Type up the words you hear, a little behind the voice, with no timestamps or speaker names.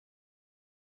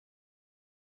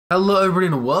Hello everybody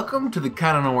and welcome to the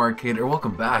Chrono Arcade, or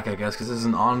welcome back I guess, because this is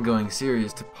an ongoing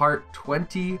series, to part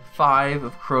 25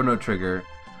 of Chrono Trigger.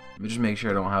 Let me just make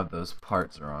sure I don't have those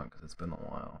parts wrong, because it's been a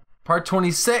while. Part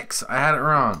 26! I had it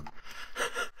wrong!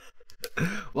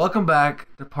 Welcome back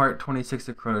to part 26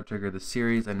 of Chrono Trigger, the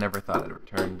series I never thought I'd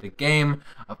return. The game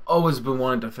I've always been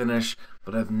wanting to finish,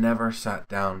 but I've never sat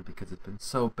down because it's been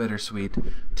so bittersweet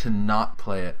to not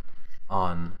play it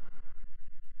on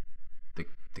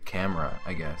the camera,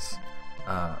 I guess.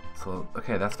 So,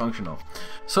 okay, that's functional.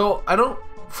 So, I don't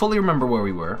fully remember where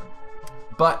we were,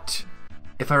 but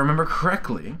if I remember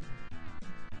correctly,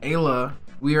 Ayla,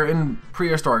 we are in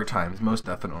prehistoric times, most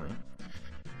definitely.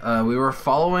 We were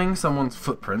following someone's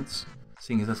footprints,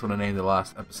 seeing as that's what I named the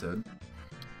last episode.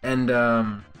 And,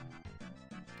 I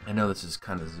know this is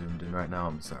kind of zoomed in right now,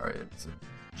 I'm sorry, it's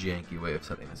a janky way of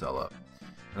setting this all up.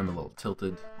 And I'm a little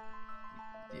tilted.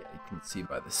 Yeah, you can see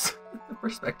by this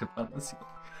perspective on the ceiling.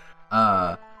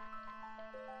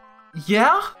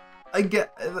 Yeah, I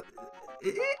get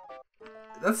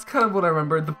that's kind of what I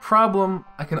remember. The problem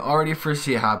I can already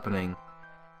foresee happening,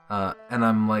 and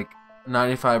I'm like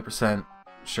 95%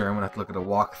 sure I'm gonna have to look at a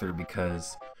walkthrough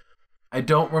because I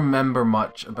don't remember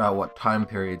much about what time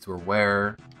periods were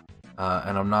where,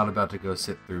 and I'm not about to go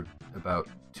sit through about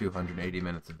 280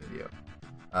 minutes of video.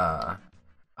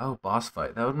 Oh, boss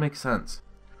fight. That would make sense.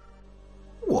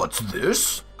 What's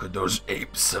this? Could those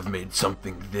apes have made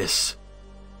something this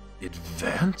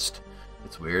advanced?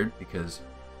 It's weird because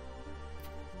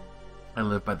I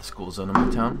live by the school zone in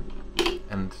my town,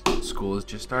 and school is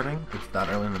just starting. It's that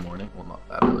early in the morning. Well, not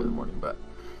that early in the morning, but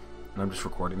and I'm just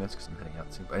recording this because I'm heading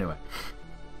out soon. But anyway,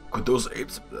 could those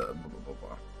apes? Blah, blah, blah,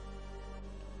 blah.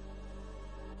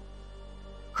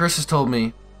 Chris has told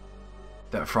me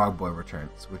that Frog Boy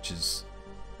returns, which is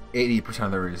 80%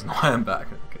 of the reason why I'm back.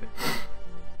 Okay.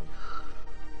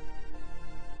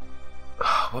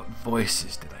 What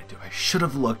voices did I do? I should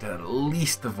have looked at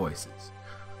least the voices.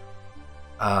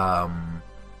 Azela!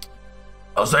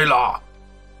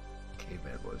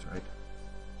 Caveman voice, right?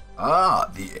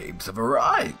 Ah, the apes have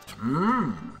arrived.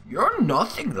 You're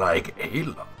nothing like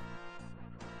Ayla.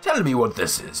 Tell me what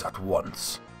this is at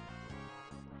once.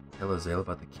 Tell Azela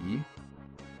about the key?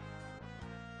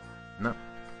 No.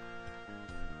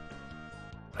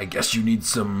 I guess you need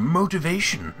some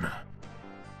motivation.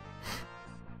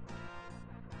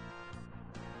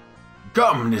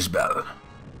 Come, Nisbel.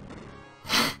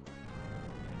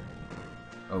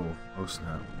 Oh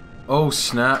snap. Oh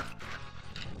snap.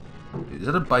 Is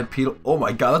that a bipedal? Oh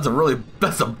my god,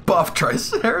 that's a buff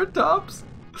Triceratops.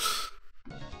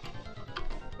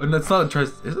 And that's not a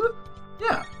Triceratops, is it?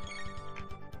 Yeah.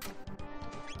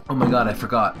 Oh my god, I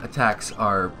forgot. Attacks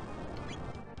are...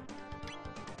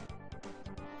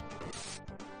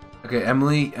 Okay,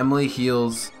 Emily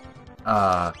heals,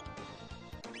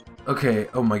 okay,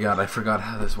 oh my god, I forgot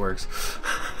how this works.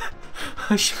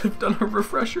 I should have done a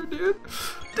refresher, dude.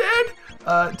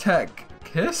 Dead! Tech.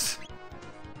 Kiss?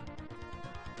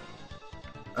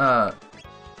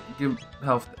 Give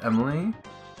health to Emily.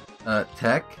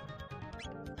 Tech.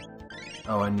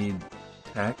 Oh, I need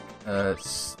tech.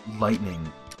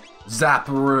 Lightning.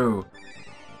 Zapparoo!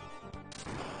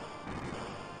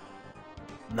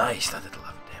 Nice, that did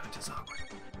 11 damage, that's awkward.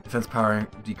 Defense power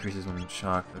decreases when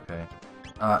shocked, okay.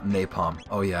 Napalm.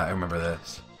 Oh yeah, I remember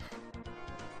this.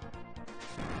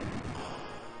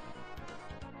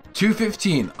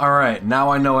 215. Alright,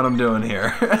 now I know what I'm doing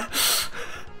here.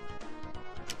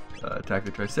 Attack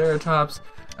the Triceratops,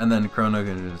 and then Chrono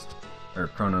can just... Or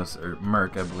Chronos, or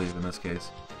Merc, I believe in this case.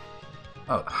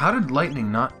 Oh, how did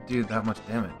lightning not do that much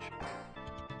damage?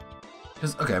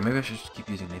 Because, okay, maybe I should just keep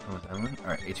using Napalm with Emily.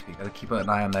 Alright, HP. Gotta keep an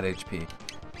eye on that HP.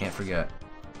 Can't forget.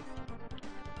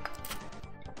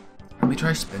 Let me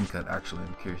try Spin Cut, actually.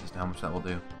 I'm curious as to how much that will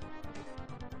do.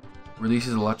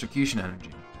 Releases electrocution energy.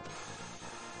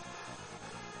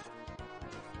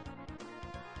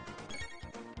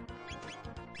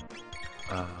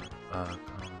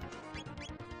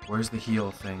 Where's the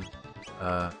heal thing?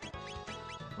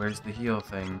 Where's the heal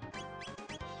thing?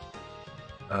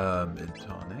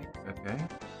 Mid-tonic, okay.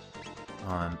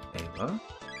 On Ayla.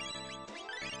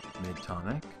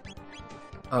 Mid-tonic.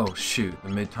 Oh shoot, the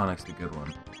mid-tonic's the good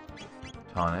one.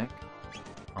 Tonic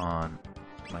on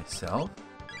myself.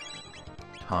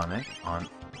 Tonic on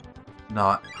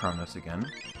not Chronos again.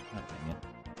 God dang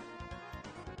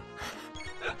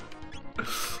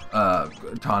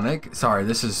it. Tonic. Sorry,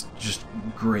 this is just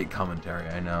great commentary,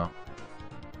 I know.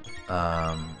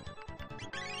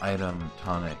 Item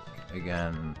tonic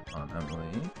again on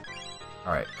Emily.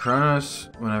 Alright, Chronos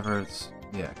whenever it's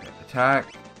yeah, okay.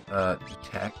 Attack,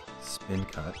 detect, spin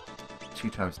cut, 2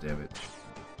 times damage.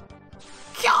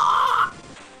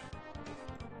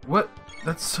 What?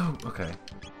 That's so... Okay.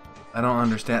 I don't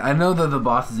understand. I know that the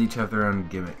bosses each have their own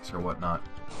gimmicks or whatnot.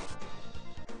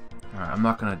 Alright, I'm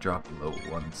not gonna drop below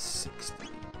 160.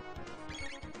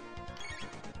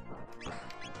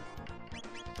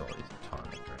 So he's a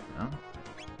tonic right now.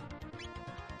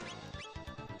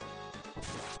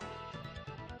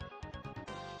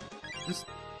 Just...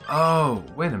 Oh,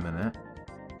 wait a minute.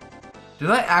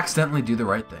 Did I accidentally do the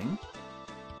right thing?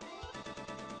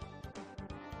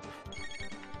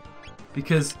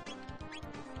 Because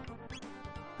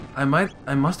I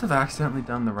must have accidentally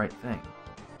done the right thing.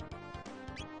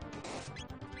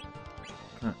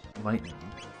 Lightning.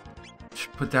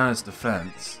 Put down his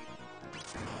defense.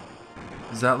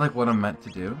 Is that like what I'm meant to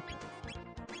do?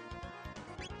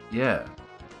 Yeah.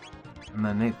 And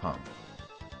then napalm.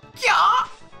 Yeah.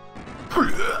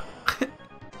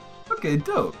 Okay,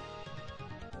 dope.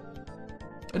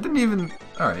 I didn't even.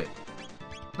 Alright.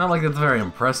 Not like it's very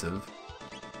impressive.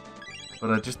 But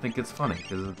I just think it's funny,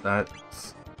 because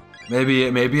that's... Maybe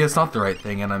it's not the right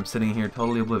thing, and I'm sitting here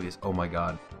totally oblivious. Oh my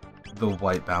god. The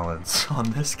white balance on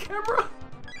this camera.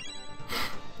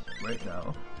 Right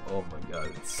now. Oh my god,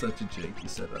 it's such a janky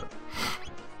setup.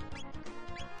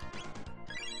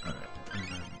 Alright, and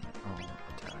then I'll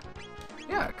attack.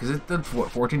 Yeah, because it did, what,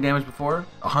 14 damage before?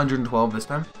 112 this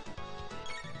time?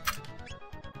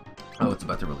 Oh, it's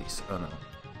about to release. Oh no.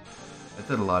 It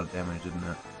did a lot of damage, didn't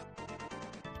it?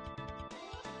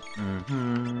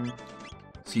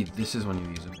 See, this is when you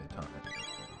use a mid-tonic.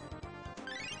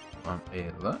 On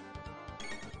Ayla.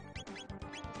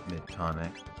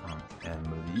 Mid-tonic on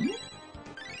Emily.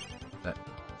 That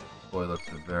boy looks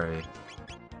very,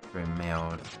 very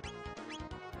mild.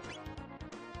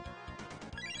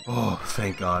 Oh,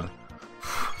 thank God.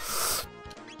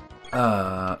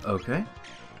 Okay.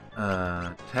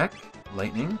 Tech,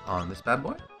 lightning on this bad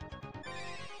boy.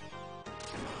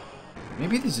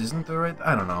 Maybe this isn't the right...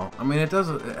 I don't know. I mean, it does...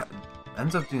 It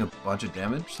ends up doing a bunch of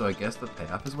damage, so I guess the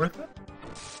payoff is worth it.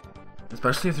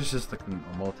 Especially if there's just, like,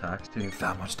 normal attacks doing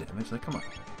that much damage. Like, come on.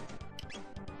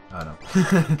 I don't know.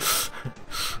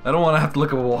 I don't want to have to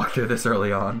look at a walkthrough this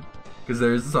early on. Because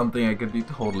there's something I could be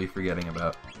totally forgetting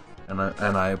about. And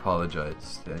I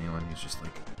apologize to anyone who's just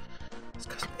like, this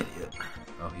guy's an idiot.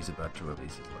 Oh, he's about to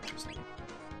release his electricity.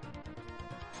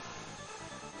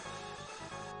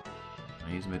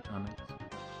 I use mid-tonics.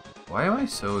 Why am I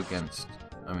so against...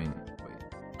 I mean,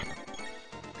 wait.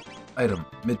 Item,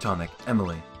 mid-tonic,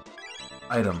 Emily.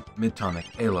 Item, mid-tonic,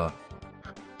 Ayla.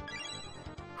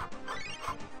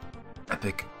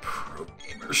 Epic pro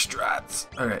gamer strats.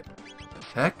 Alright.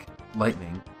 Tech,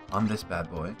 lightning on this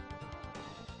bad boy.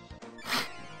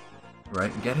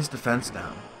 Right, get his defense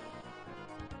down.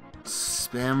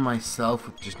 Spam myself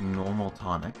with just normal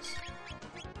tonics.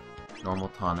 Normal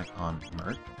tonic on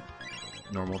Merc.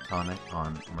 Normal tonic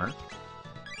on Merc.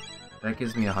 That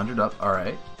gives me 100 up.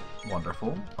 Alright.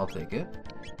 Wonderful. I'll take it.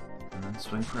 And then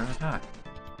swing for an attack.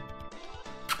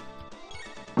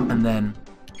 And then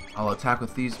I'll attack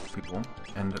with these people.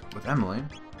 And with Emily,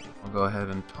 I'll go ahead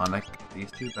and tonic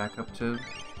these two back up to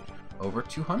over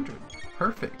 200.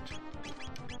 Perfect.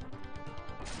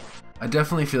 I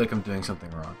definitely feel like I'm doing something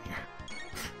wrong here.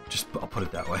 Just, I'll put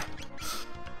it that way.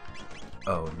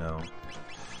 Oh no.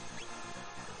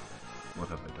 What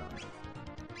have I done?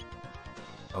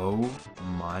 Oh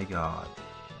my god.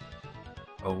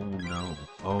 Oh no.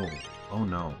 Oh. Oh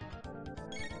no.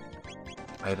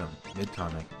 Item.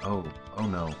 Mid-tonic. Oh. Oh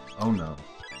no. Oh no.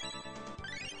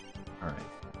 Alright.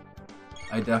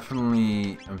 I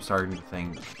definitely am starting to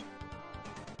think...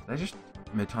 Did I just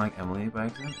mid-tonic Emily by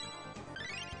accident?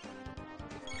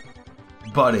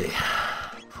 Buddy.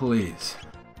 Please.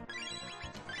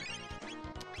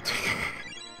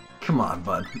 Come on,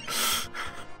 bud.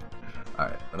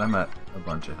 Alright, but I'm at a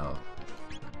bunch of health.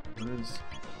 What is...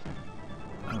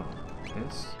 Oh,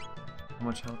 kiss? How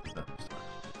much health is that?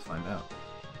 Let's find out.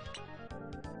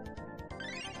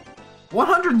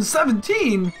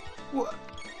 117?!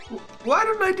 Why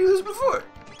didn't I do this before?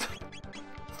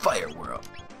 Fire World.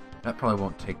 That probably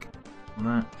won't take...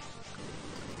 that.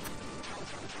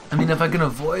 I mean, if I can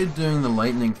avoid doing the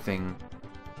lightning thing...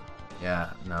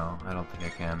 Yeah, no, I don't think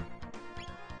I can.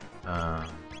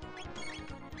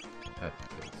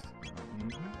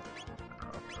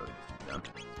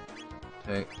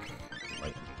 Take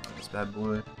lightning on this bad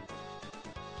boy.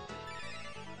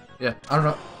 Yeah, I don't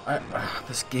know.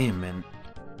 This game, man,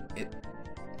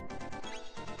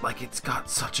 it's got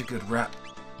such a good rep,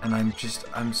 and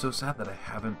I'm so sad that I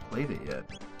haven't played it yet.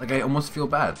 Like, I almost feel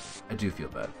bad. I do feel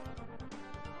bad,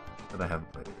 but I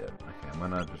haven't played it yet. Okay, I'm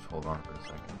gonna just hold on for a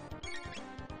second.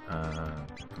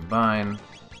 Combine,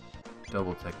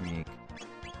 double technique,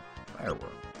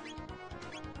 Firework.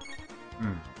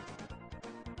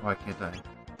 Why can't I?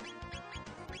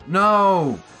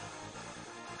 No!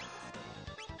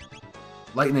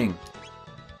 Lightning.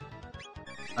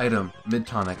 Item.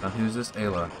 Mid-tonic. On who's this?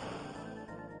 Ayla.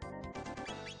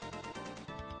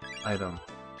 Item.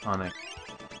 Tonic.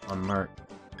 On Merc.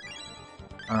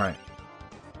 Alright.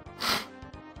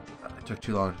 It took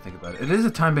too long to think about it. It is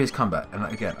a time-based combat, and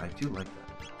again, I do like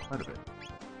that quite a bit.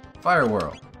 Fire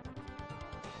Whirl.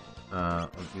 I'll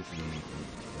do the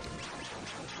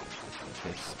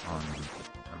kiss on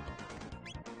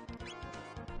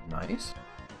nice.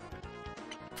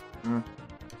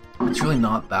 It's really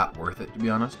not that worth it, to be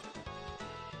honest.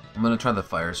 I'm gonna try the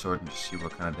fire sword and just see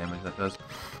what kind of damage that does.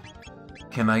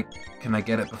 Can I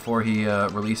get it before he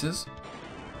releases?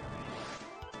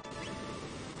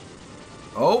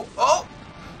 Oh! Oh!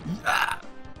 Yeah!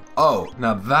 Oh,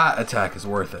 now that attack is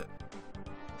worth it.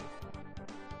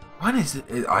 What is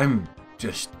it? I'm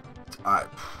just... I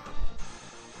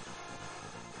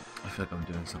feel like I'm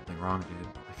doing something wrong, dude.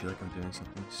 I feel like I'm doing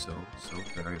something so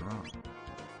very wrong.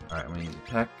 Alright, I'm gonna use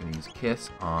Attack, I'm gonna use Kiss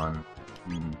on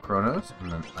Chronos,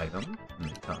 and then Item, and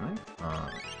then Tonic,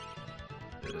 on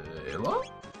Ayla,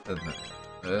 and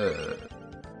then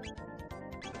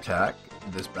Attack,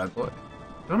 this bad boy.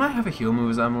 Don't I have a heal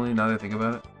move as Emily, now that I think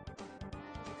about it?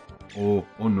 Oh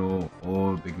no,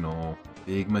 oh big no.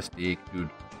 Big mistake, dude.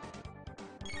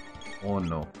 Oh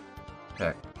no.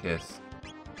 Attack, Kiss.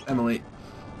 Emily.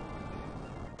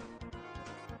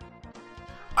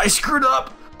 I screwed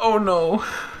up! Oh no.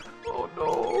 Oh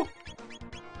no.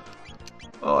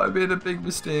 Oh, I made a big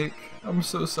mistake. I'm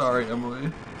so sorry,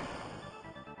 Emily.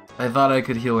 I thought I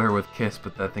could heal her with Kiss,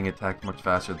 but that thing attacked much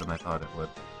faster than I thought it would.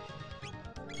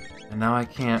 And now I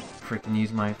can't freaking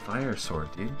use my fire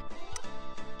sword, dude.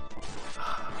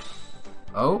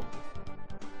 Oh?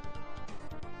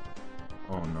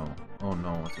 Oh no. Oh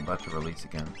no, it's about to release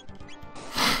again.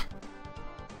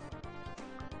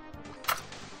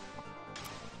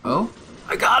 Oh?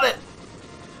 I got it!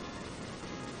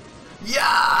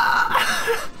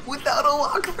 Yeah! Without a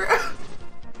lock through!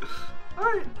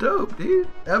 Alright, dope, dude.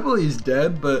 Emily's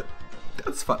dead, but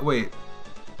that's fine. Wait.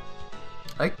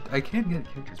 I can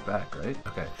get characters back, right?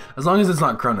 Okay. As long as it's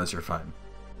not Chronos, you're fine.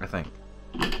 I think.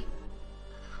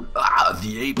 Ah,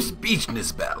 the ape's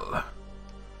beachness bell.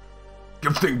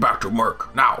 Give thing back to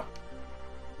Merc, now.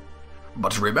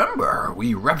 But remember,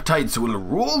 we reptites will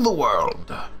rule the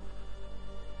world.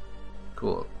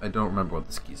 Cool. I don't remember what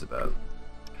this key's about.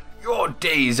 Your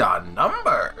days are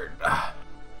numbered. I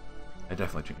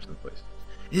definitely changed the place.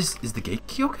 Is the gate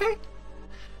key okay?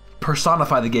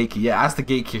 Personify the gate key. Yeah, ask the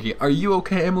gate key. Are you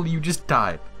okay, Emily? You just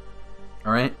died.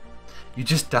 Alright? You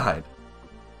just died.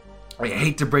 I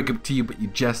hate to break it to you, but you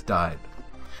just died.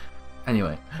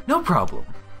 Anyway, no problem.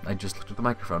 I just looked at the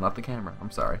microphone, not the camera.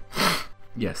 I'm sorry.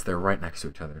 Yes, they're right next to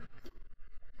each other.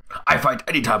 I fight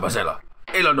anytime, Ayla.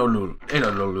 Ayla no lose.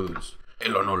 Ayla no lose.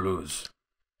 Ayla no lose.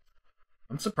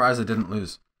 I'm surprised I didn't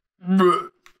lose.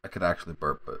 I could actually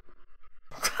burp, but...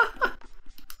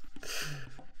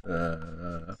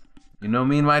 you know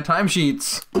me and my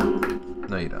timesheets.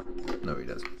 No, you don't. No, he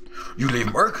doesn't. You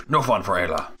leave Merc? No fun for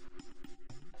Ayla.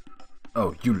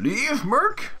 Oh, you leave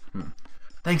Merc?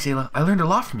 Thanks, Ayla. I learned a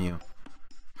lot from you.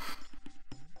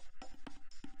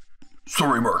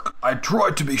 Sorry, Merc. I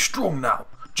tried to be strong now,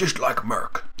 just like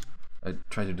Merc. I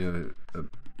tried to do a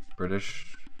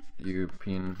British,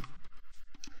 European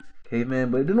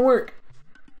caveman, but it didn't work.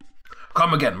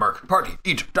 Come again, Merc. Party,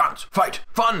 eat, dance, fight,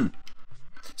 fun!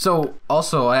 So,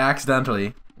 also, I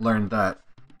accidentally learned that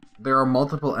there are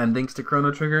multiple endings to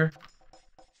Chrono Trigger.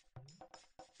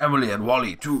 Emily and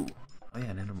Wally, too. Oh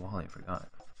yeah, and Wally, I forgot.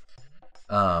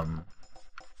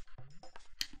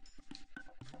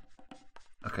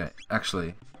 Okay,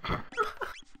 actually.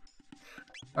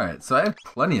 Alright, so I have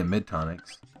plenty of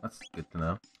mid-tonics. That's good to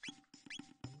know.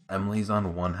 Emily's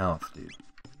on 1 health, dude.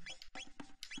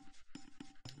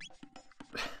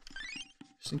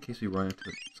 Just in case we run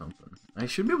into something. I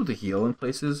should be able to heal in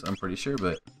places, I'm pretty sure,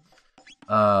 but...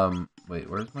 wait,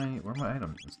 where are my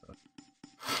items and stuff?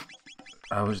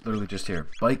 I was literally just here.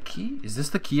 Bike key? Is this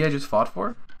the key I just fought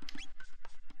for?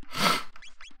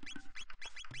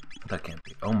 That can't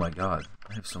be. Oh my god.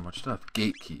 I have so much stuff.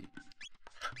 Gate key.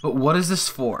 But what is this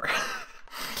for?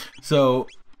 So...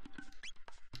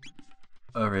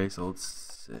 Alright, so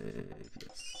let's save.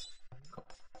 Yes. Cool.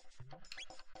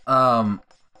 I'm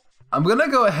gonna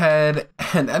go ahead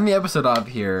and end the episode off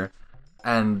here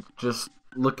and just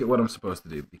look at what I'm supposed to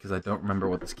do because I don't remember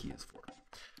what this key is for.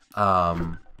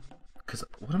 Because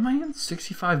what am I in?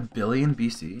 65 billion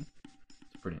BC?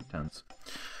 It's pretty intense.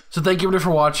 So thank you everybody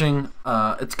for watching.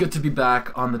 It's good to be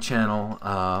back on the channel.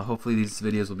 Hopefully these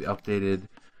videos will be updated.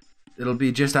 It'll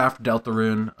be just after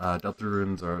Deltarune.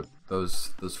 Deltarunes are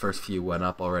those first few went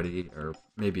up already, or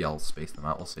maybe I'll space them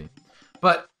out. We'll see.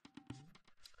 But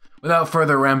without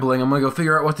further rambling, I'm gonna go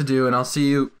figure out what to do, and I'll see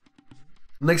you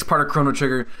next part of Chrono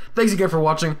Trigger. Thanks again for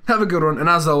watching. Have a good one, and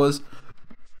as always,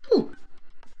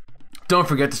 don't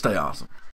forget to stay awesome.